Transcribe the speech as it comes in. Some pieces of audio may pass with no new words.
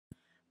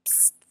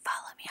Psst,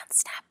 follow me on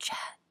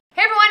Snapchat.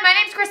 Hey everyone, my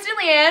name's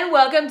KristenLeanne.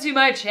 Welcome to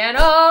my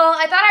channel.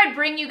 I thought I'd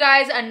bring you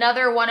guys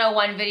another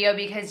 101 video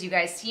because you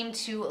guys seem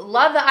to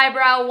love the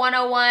eyebrow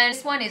 101.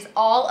 This one is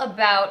all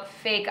about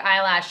fake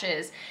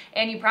eyelashes.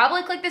 And you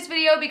probably clicked this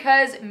video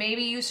because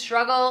maybe you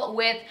struggle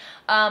with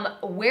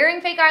wearing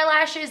fake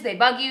eyelashes, they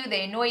bug you,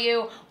 they annoy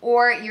you,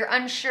 or you're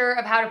unsure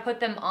of how to put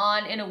them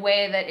on in a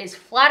way that is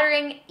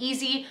flattering,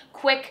 easy,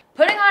 quick.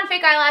 Putting on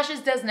fake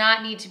eyelashes does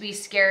not need to be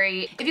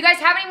scary. If you guys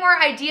have any more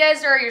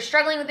ideas or you're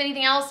struggling with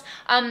anything else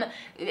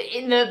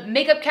in the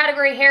makeup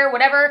category, hair,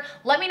 whatever,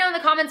 let me know in the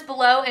comments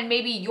below and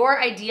maybe your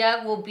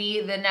idea will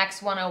be the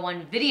next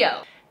 101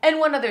 video. And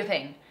one other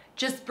thing,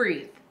 just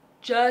breathe.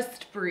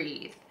 Just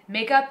breathe.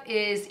 Makeup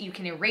is, you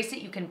can erase it,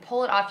 you can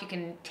pull it off, you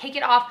can take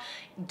it off.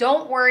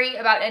 Don't worry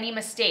about any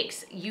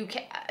mistakes. You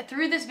can,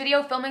 through this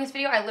video, filming this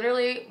video, I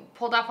literally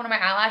pulled off one of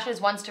my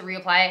eyelashes once to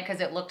reapply it because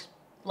it looked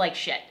like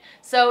shit.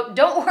 So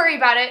don't worry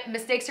about it.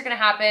 Mistakes are gonna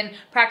happen.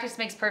 Practice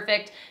makes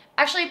perfect.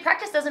 Actually,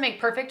 practice doesn't make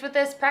perfect with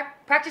this.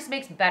 Practice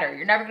makes better.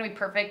 You're never gonna be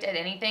perfect at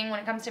anything when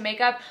it comes to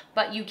makeup,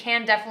 but you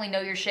can definitely know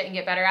your shit and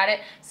get better at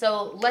it.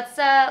 So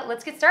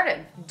let's get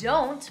started.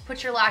 Don't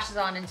put your lashes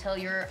on until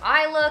your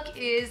eye look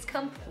is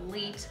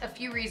complete. A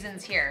few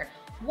reasons here.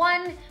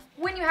 One,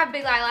 when you have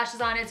big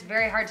eyelashes on, it's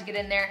very hard to get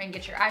in there and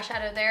get your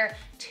eyeshadow there.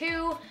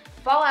 Two,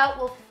 fallout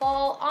will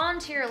fall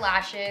onto your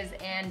lashes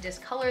and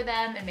discolor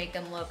them and make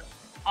them look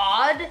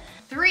odd.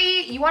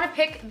 Three, you want to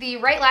pick the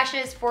right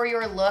lashes for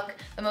your look,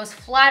 the most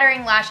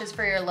flattering lashes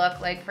for your look.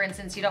 Like for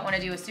instance, you don't want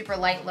to do a super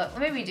light look.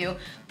 Well, maybe you do,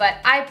 but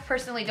I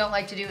personally don't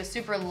like to do a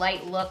super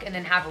light look and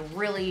then have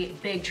really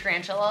big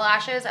tarantula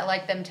lashes. I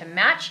like them to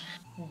match.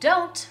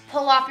 Don't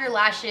pull off your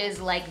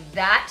lashes like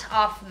that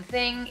off the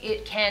thing.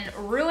 It can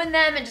ruin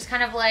them and just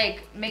kind of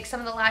like make some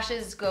of the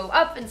lashes go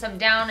up and some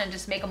down and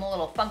just make them a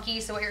little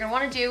funky. So what you're gonna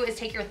want to do is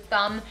take your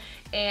thumb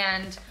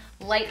and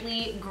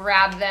lightly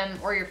grab them,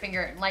 or your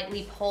finger, and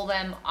lightly pull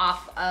them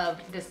off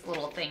of this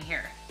little thing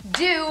here.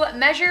 Do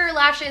measure your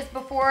lashes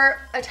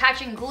before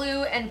attaching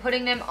glue and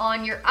putting them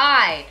on your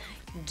eye.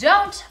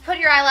 Don't put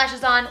your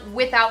eyelashes on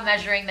without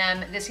measuring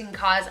them. This can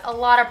cause a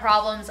lot of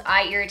problems,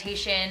 eye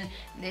irritation.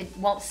 It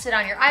won't sit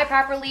on your eye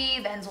properly,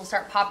 the ends will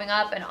start popping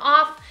up and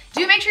off.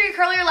 Do make sure you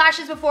curl your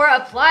lashes before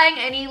applying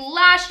any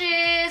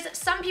lashes.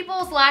 Some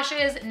people's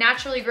lashes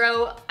naturally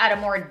grow at a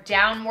more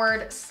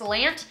downward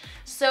slant,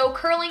 so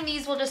curling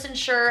these will just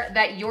ensure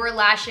that your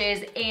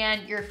lashes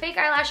and your fake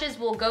eyelashes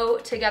will go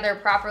together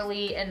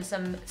properly, and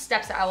some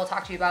steps that I will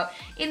talk to you about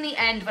in the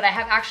end. But I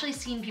have actually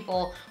seen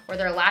people where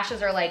their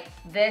lashes are like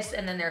this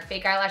and then their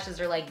fake eyelashes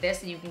are like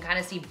this, and you can kind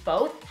of see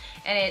both.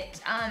 And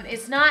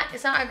it's not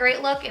a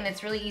great look, and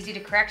it's really easy to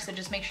correct, so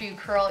just make sure you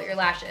curl your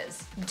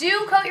lashes.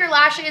 Do coat your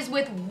lashes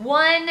with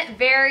one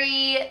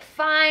very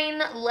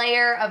fine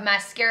layer of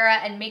mascara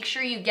and make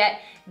sure you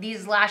get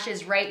these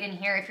lashes right in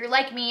here. If you're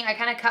like me, I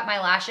kind of cut my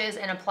lashes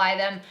and apply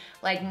them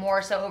like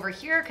more so over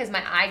here because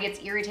my eye gets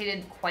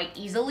irritated quite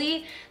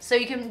easily. So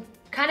you can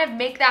kind of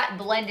make that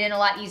blend in a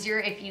lot easier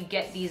if you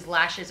get these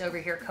lashes over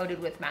here coated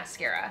with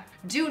mascara.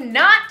 Do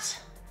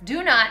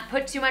not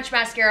put too much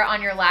mascara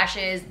on your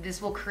lashes.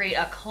 This will create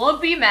a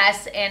clumpy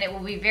mess and it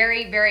will be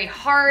very, very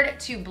hard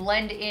to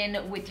blend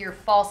in with your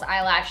false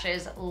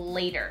eyelashes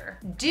later.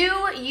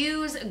 Do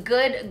use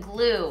good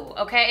glue,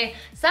 okay?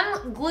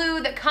 Some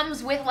glue that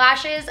comes with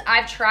lashes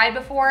I've tried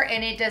before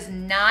and it does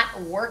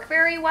not work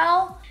very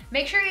well.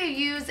 Make sure you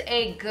use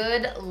a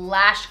good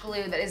lash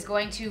glue that is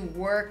going to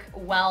work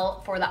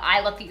well for the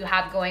eye look that you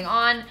have going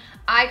on.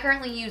 I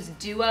currently use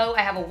Duo.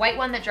 I have a white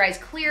one that dries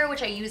clear,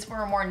 which I use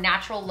for a more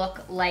natural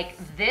look like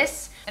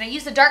this. And I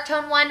use the dark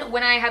tone one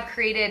when I have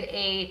created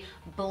a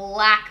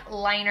black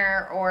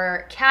liner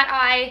or cat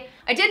eye.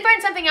 I did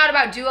find something out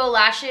about Duo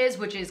lashes,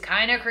 which is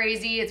kind of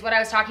crazy. It's what I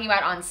was talking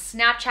about on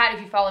Snapchat.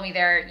 If you follow me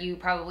there, you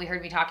probably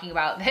heard me talking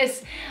about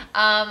this.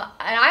 And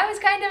I was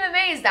kind of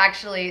amazed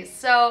actually.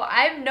 So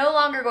I'm no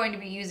longer going to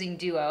be using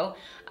Duo.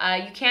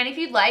 You can if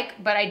you'd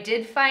like, but I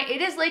did find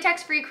it is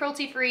latex free,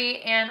 cruelty free,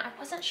 and I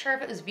wasn't sure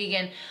if it was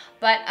vegan,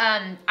 but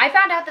I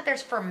found out that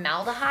there's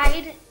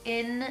formaldehyde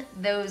in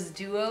those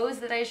Duos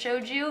that I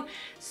showed you.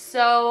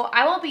 So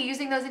I won't be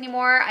using those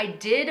anymore. I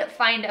did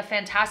find a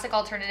fantastic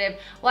alternative.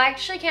 Well, I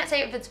actually can't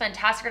say if it's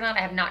fantastic or not. I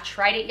have not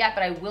tried it yet,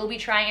 but I will be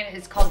trying it.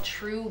 It's called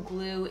True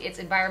Glue. It's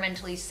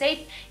environmentally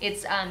safe.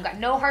 It's got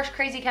no harsh,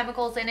 crazy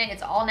chemicals in it.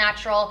 It's all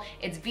natural.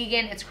 It's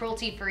vegan. It's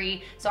cruelty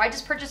free. So I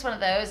just purchased one of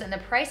those and the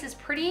price is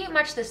pretty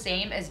much the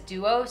same as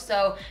Duo.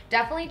 So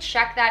definitely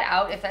check that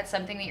out if that's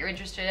something that you're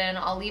interested in.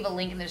 I'll leave a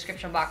link in the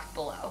description box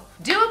below.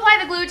 Do apply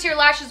the glue to your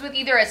lashes with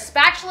either a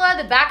spatula,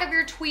 the back of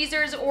your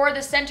tweezers, or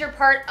the center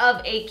part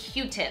of a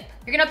Q-tip.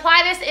 You're gonna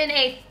apply this in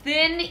a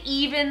thin,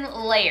 even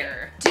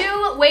layer.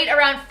 Do wait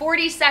around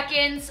 40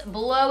 seconds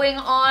blowing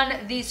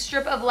on the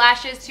strip of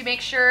lashes to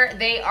make sure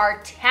they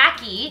are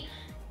tacky.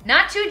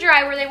 Not too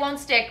dry where they won't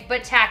stick,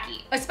 but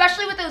tacky.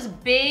 Especially with those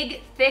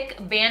big, thick,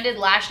 banded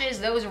lashes,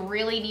 those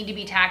really need to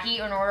be tacky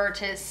in order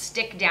to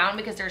stick down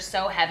because they're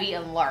so heavy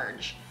and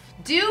large.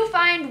 Do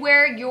find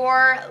where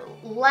your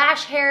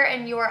lash hair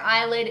and your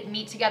eyelid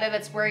meet together.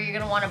 That's where you're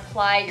gonna wanna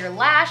apply your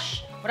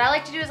lash. What I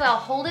like to do is I'll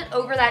hold it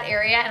over that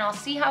area and I'll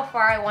see how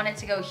far I want it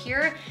to go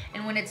here.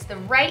 And when it's the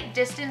right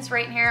distance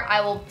right here,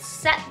 I will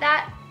set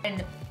that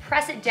and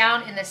press it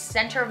down in the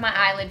center of my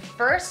eyelid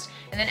first.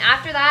 And then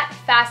after that,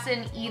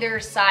 fasten either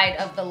side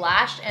of the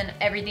lash and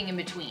everything in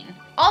between.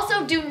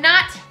 Also, do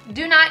not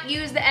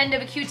use the end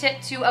of a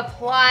Q-tip to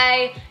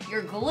apply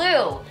your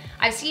glue.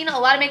 I've seen a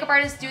lot of makeup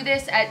artists do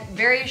this at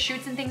various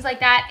shoots and things like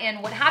that,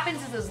 and what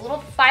happens is those little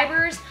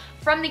fibers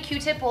from the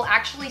Q-tip will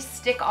actually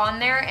stick on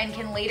there and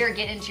can later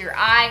get into your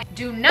eye.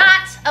 Do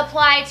not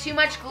apply too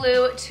much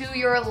glue to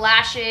your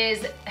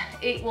lashes.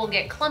 It will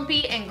get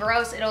clumpy and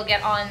gross. It'll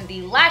get on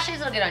the lashes,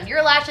 it'll get on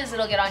your lashes,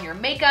 it'll get on your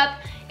makeup.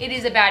 It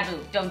is a bad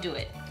move, don't do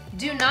it.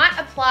 Do not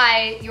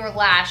apply your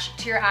lash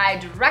to your eye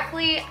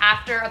directly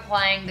after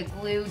applying the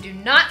glue. Do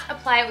not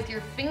apply it with your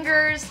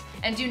fingers,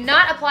 and do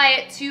not apply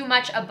it too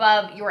much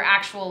above your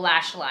actual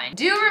lash line.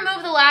 Do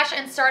remove the lash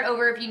and start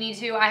over if you need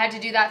to. I had to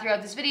do that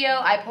throughout this video.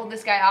 I pulled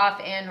this guy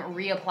off and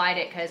reapplied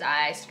it because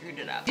I screwed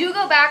it up. Do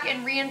go back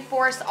and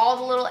reinforce all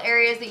the little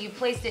areas that you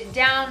placed it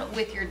down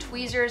with your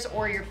tweezers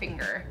or your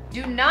finger.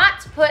 Do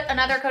not put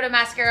another coat of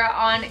mascara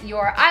on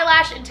your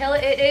eyelash until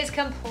it is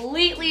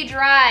completely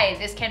dry.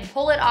 This can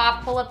pull it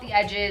off, pull up the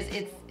edges.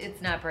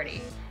 It's not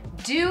pretty.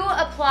 Do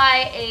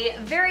apply a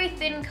very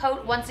thin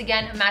coat, once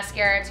again, of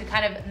mascara to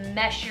kind of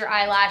mesh your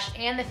eyelash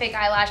and the fake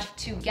eyelash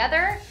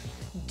together.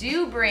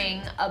 Do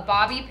bring a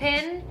bobby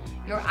pin,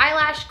 your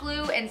eyelash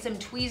glue, and some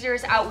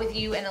tweezers out with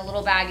you in a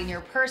little bag in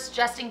your purse,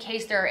 just in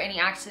case there are any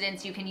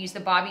accidents. You can use the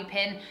bobby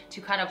pin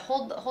to kind of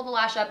hold the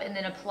lash up and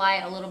then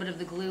apply a little bit of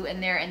the glue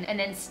in there and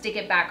then stick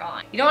it back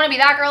on. You don't wanna be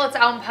that girl that's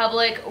out in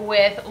public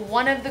with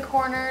one of the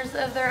corners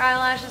of their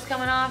eyelashes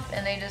coming off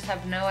and they just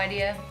have no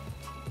idea.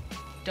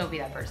 Don't be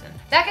that person.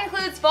 That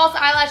concludes False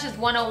Eyelashes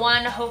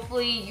 101.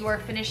 Hopefully you are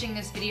finishing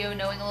this video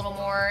knowing a little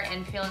more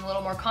and feeling a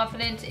little more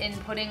confident in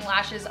putting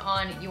lashes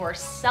on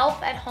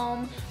yourself at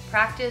home.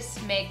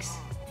 Practice makes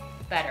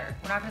better.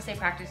 We're not gonna say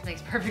practice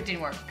makes perfect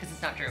anymore because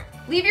it's not true.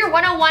 Leave your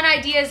 101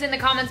 ideas in the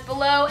comments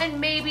below and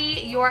maybe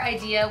your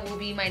idea will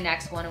be my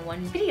next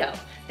 101 video.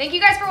 Thank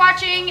you guys for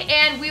watching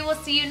and we will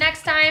see you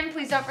next time.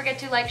 Please don't forget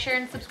to like, share,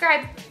 and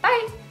subscribe.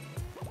 Bye.